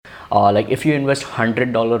Like if you invest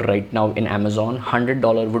 $100 right now in Amazon,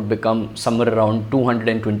 $100 would become somewhere around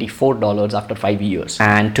 $224 after 5 years.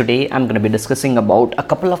 And today I'm going to be discussing about a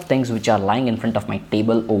couple of things which are lying in front of my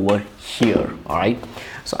table over here. All right,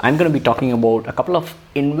 so I'm going to be talking about a couple of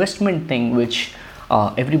investment thing which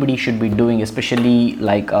everybody should be doing, especially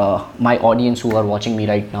like my audience who are watching me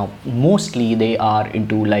right now. Mostly they are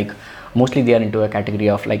into a category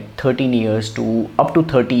of like 13 years to up to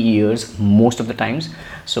 30 years most of the times.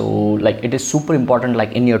 So like it is super important,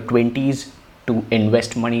 like in your 20s, to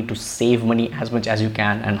invest money, to save money as much as you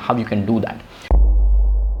can, and how you can do that.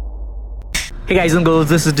 Hey guys and girls,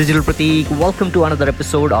 this is Digital Pratik. Welcome to another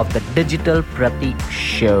episode of the Digital Pratik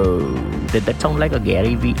Show. Did that sound like a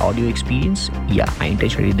Gary Vee audio experience? Yeah, I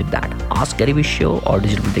intentionally did that. Ask Gary Vee Show or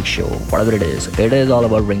Digital Pratik Show, whatever it is all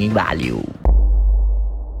about bringing value.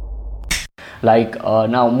 Like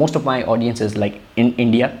now most of my audience is like in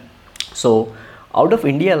India. So out of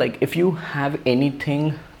India, like if you have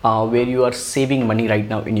anything where you are saving money right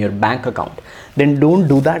now in your bank account, then don't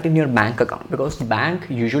do that in your bank account, because the bank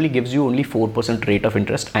usually gives you only 4% rate of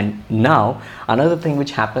interest. And now another thing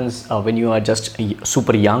which happens when you are just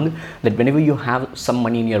super young, that whenever you have some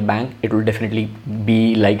money in your bank, it will definitely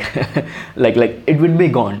be like like it will be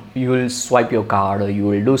gone. You will swipe your card, or you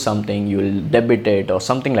will do something, you will debit it or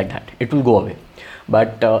something like that, it will go away.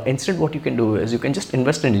 But instead what you can do is you can just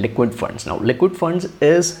invest in liquid funds. Now liquid funds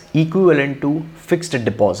is equivalent to fixed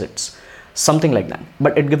deposits, something like that,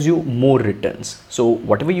 but it gives you more returns. So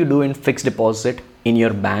whatever you do in fixed deposit in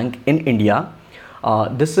your bank in India,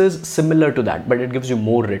 this is similar to that, but it gives you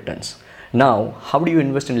more returns. Now how do you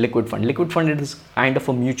invest in liquid fund? Liquid fund is kind of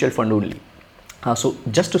a mutual fund only. So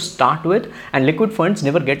just to start with, and liquid funds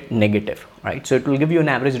never get negative, right? So it will give you an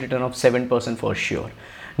average return of 7% for sure.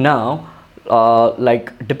 Now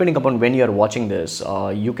like depending upon when you are watching this,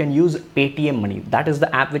 you can use Paytm Money. That is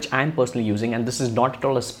the app which I am personally using, and this is not at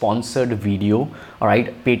all a sponsored video. All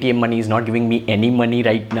right, Paytm Money is not giving me any money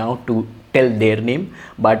right now to tell their name,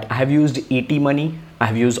 but I have used ET Money, I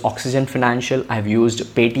have used Oxygen Financial, I have used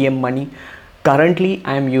Paytm Money. Currently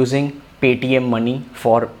I am using Paytm Money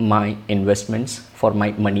for my investments, for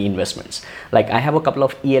my money investments. Like I have a couple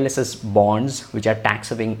of ELSS bonds which are tax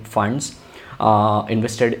saving funds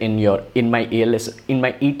invested in my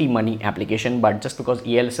ET Money application. But just because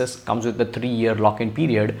ELSS comes with a 3-year lock-in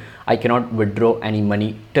period, I cannot withdraw any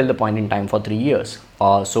money till the point in time for 3 years.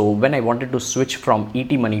 So when I wanted to switch from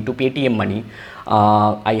ET Money to Paytm Money,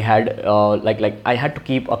 I had I had to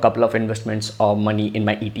keep a couple of investments of money in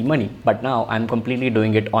my ET Money, but now I'm completely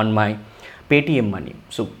doing it on my Paytm Money.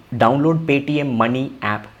 So download Paytm Money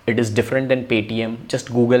app. It is different than Paytm.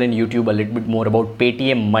 Just Google and YouTube a little bit more about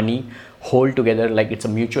Paytm Money whole together. Like it's a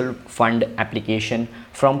mutual fund application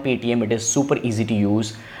from Paytm. It is super easy to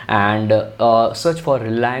use, and search for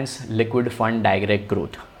Reliance Liquid Fund Direct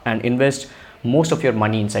Growth and invest most of your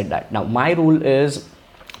money inside that. Now my rule is,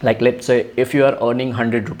 like let's say if you are earning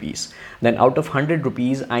 100 rupees, then out of 100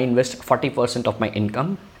 rupees I invest 40% of my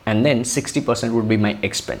income, and then 60% would be my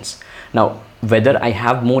expense. Now whether I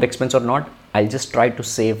have more expense or not, I'll just try to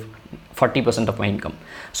save 40% of my income.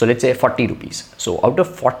 So let's say 40 rupees. So out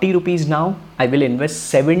of 40 rupees now, I will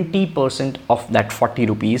invest 70% of that 40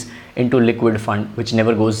 rupees into liquid fund, which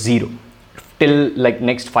never goes zero till like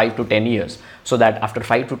next 5 to 10 years. So that after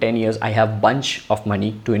 5 to 10 years, I have bunch of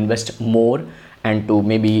money to invest more and to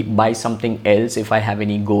maybe buy something else if I have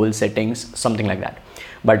any goal settings, something like that.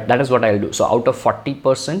 But that is what I'll do. So out of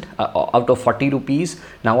 40%, out of 40 rupees,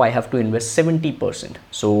 now I have to invest 70%.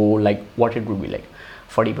 So like what it would be like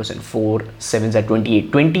 40%, 4 7s are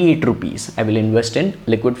 28 rupees I will invest in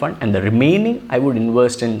liquid fund, and the remaining I would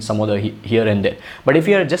invest in some other here and there. But if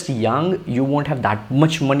you are just young, you won't have that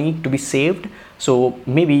much money to be saved, so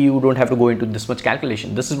maybe you don't have to go into this much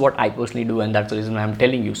calculation. This is what I personally do, and that's the reason I'm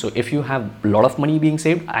telling you. So if you have a lot of money being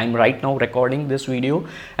saved, I'm right now recording this video,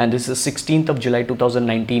 and this is 16th of July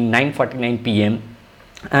 2019, 9:49 p.m.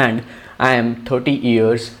 and I am 30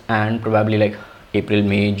 years and probably like April,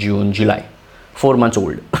 May, June, July, 4 months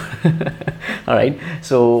old. All right,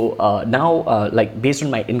 so now like based on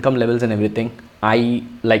my income levels and everything, I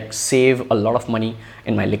like save a lot of money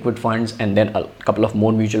in my liquid funds, and then a couple of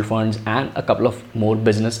more mutual funds and a couple of more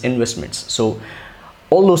business investments. So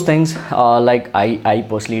all those things like I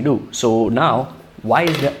personally do. So now why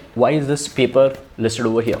is this paper listed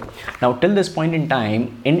over here? Now till this point in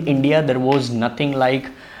time in India, there was nothing like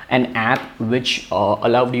an app which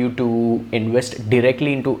allowed you to invest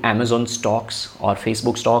directly into Amazon stocks or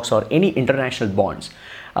Facebook stocks or any international bonds.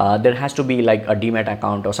 there has to be like a demat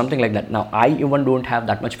account or something like that. Now I even don't have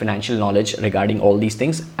that much financial knowledge regarding all these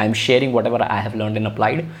things. I'm sharing whatever I have learned and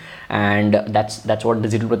applied, and that's what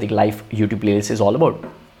Digital Pratik Life YouTube playlist is all about.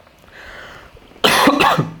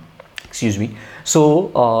 Excuse me.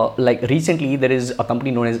 So like recently there is a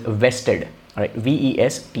company known as Vested, all right,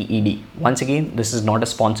 VESTED. Once again, this is not a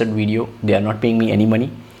sponsored video, they are not paying me any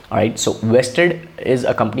money. All right, so Vested is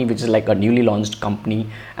a company which is like a newly launched company,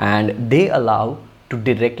 and they allow to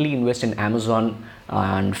directly invest in Amazon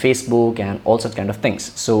and Facebook and all such kind of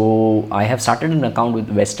things. So I have started an account with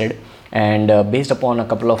Vested, and based upon a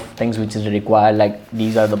couple of things which is required, like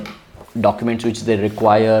these are the documents which they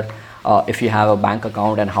require, if you have a bank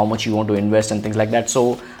account and how much you want to invest and things like that.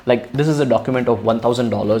 So like this is a document of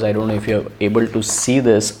 $1,000. I don't know if you're able to see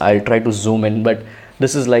this. I'll try to zoom in, but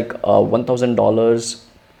this is like $1,000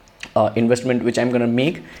 investment which I'm gonna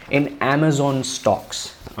make in Amazon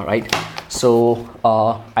stocks. All right, so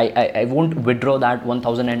I won't withdraw that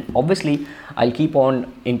 1,000, and obviously I'll keep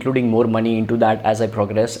on including more money into that as I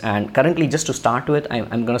progress. And currently, just to start with,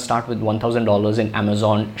 I'm gonna start with $1,000 in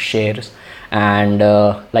Amazon shares, and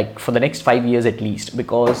like for the next 5 years at least,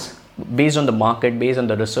 because based on the market, based on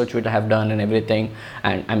the research which I have done and everything,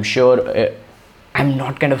 and I'm sure I'm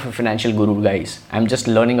not kind of a financial guru, guys. I'm just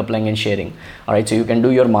learning, applying and sharing. All right, so you can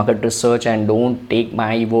do your market research and don't take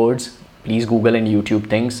my words. Please Google and YouTube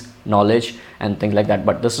things, knowledge and things like that.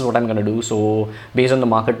 But this is what I'm gonna do. So based on the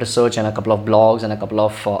market research and a couple of blogs and a couple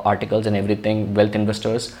of articles and everything, wealth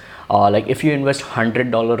investors, like if you invest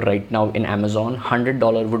 $100 right now in Amazon,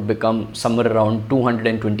 $100 would become somewhere around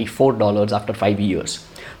 $224 after 5 years.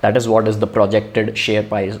 That is what is the projected share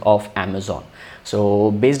price of Amazon. So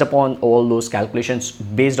based upon all those calculations,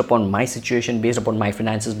 based upon my situation, based upon my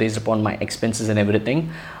finances, based upon my expenses and everything,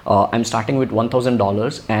 I'm starting with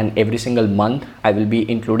 $1,000, and every single month I will be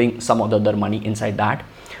including some of the other money inside that.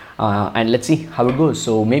 And let's see how it goes.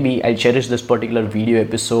 So maybe I'll cherish this particular video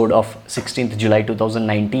episode of 16th July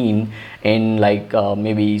 2019 in like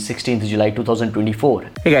maybe 16th July 2024.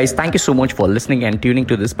 Hey guys, thank you so much for listening and tuning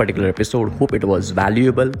to this particular episode. Hope it was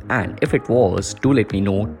valuable, and if it was, do let me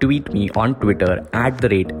know. Tweet me on Twitter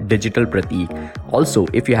 @DigitalPratik. Also,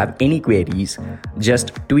 if you have any queries,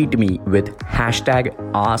 just tweet me with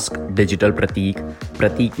 #AskDigitalPratik,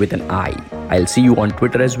 Pratik with an I. I'll see you on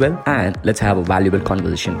Twitter as well, and let's have a valuable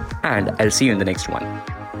conversation. And I'll see you in the next one.